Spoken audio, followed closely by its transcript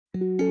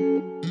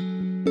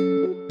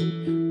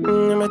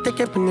me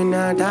take up in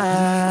the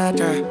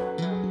data.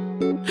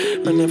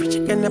 On every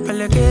chicken up a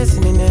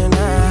location in the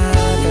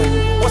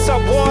data. What's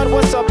up, world?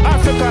 What's up,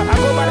 Africa? I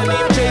go by the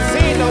name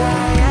JZyno,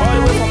 all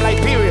the way from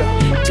Liberia.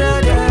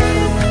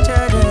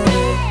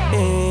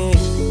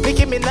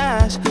 Nicki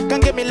Minaj,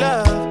 come give me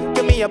love,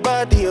 give me your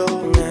body, oh.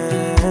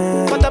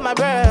 Butta My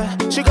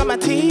Bread, sugar my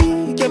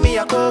tea, give me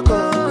your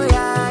cocoa.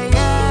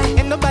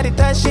 Ain't nobody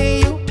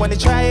touching you when they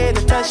try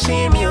to touch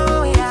me,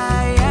 oh.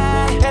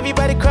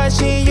 Everybody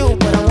crushing you,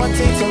 but I want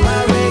it to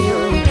marry you.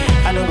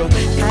 I don't go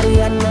carry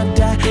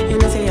another, you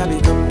know say I be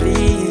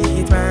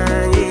complete,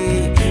 man,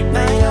 yeah.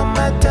 Now your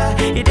matter,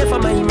 you there for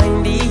my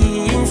mind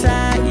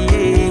inside,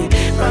 yeah.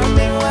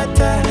 Mami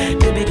water,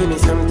 baby give me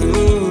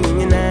something,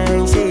 you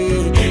know,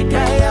 say.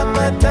 Kaya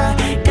mata,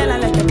 girl I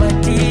like your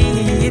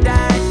body,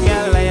 that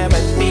girl I like your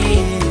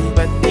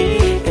body,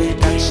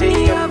 don't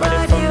shake your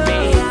body for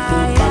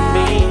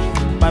me,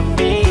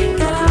 mami,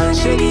 don't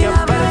shake your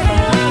body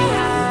for me.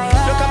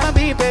 Look at my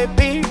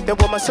baby, the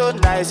woman so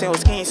nice and her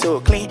skin so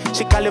clean.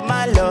 She call it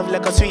my love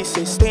like a sweet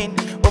 16.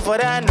 Over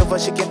and over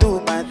she can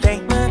do my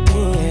thing.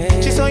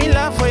 She's so in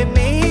love with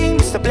me,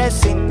 it's a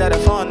blessing that I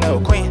found her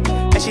queen.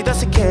 And she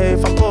doesn't care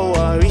if I'm poor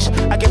or rich,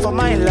 I give her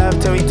my love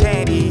till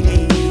eternity.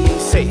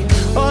 Say,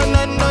 oh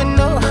no, no,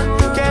 no,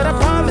 girl I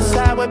promise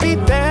I will be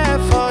there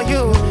for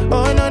you.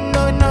 Oh no,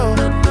 no, no,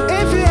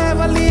 if you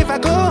ever leave I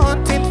go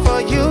hunting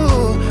for you.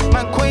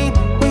 My queen,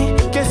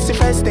 kiss you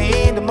first thing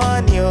in the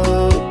morning,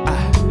 oh.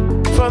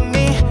 From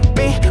me,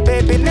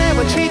 baby,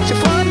 never treat you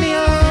funny, oh.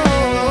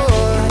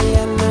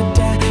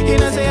 You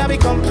know say I be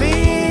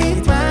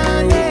complete,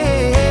 man,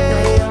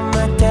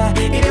 yeah.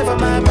 You there for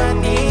my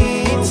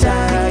money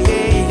inside,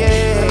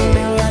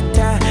 yeah.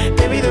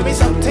 Baby, do me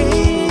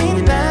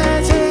something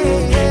nice,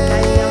 yeah.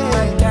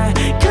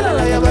 Kill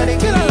all your body,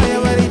 kill all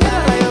your body, kill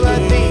all your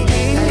body.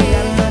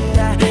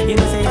 You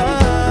know say I be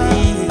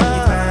complete,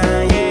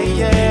 man, yeah.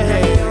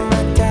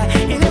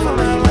 You there for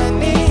my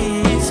money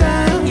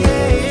inside,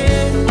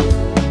 yeah.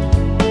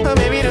 Oh,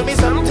 baby, do me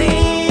something.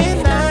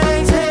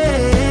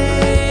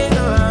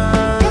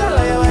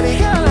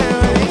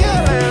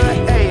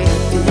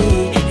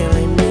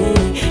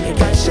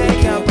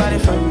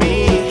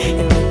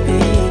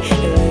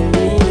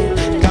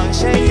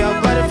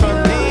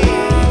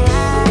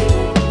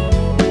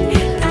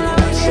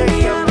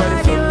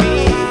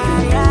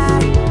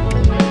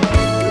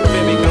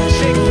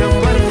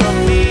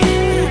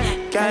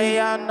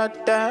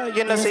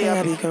 You know say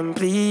I be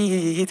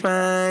complete,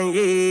 man,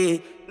 yeah.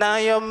 Now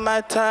your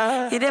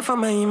matter, you there for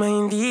my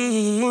mind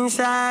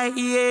inside,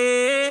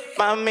 yeah.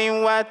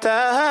 Mami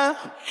water,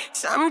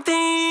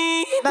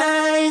 something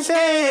nice,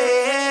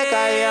 yeah.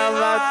 Kaya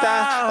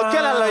mata, okay,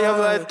 I love your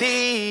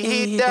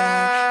body.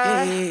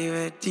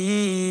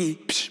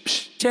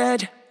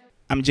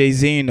 I'm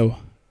JZyno,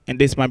 and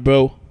this is my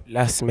bro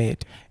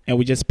Lasmid, and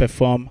we just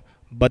perform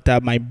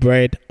Butta My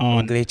Bread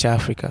on Glitch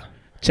Africa.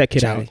 Check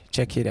it out.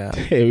 Check it out.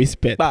 Hey,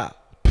 respect. Bah.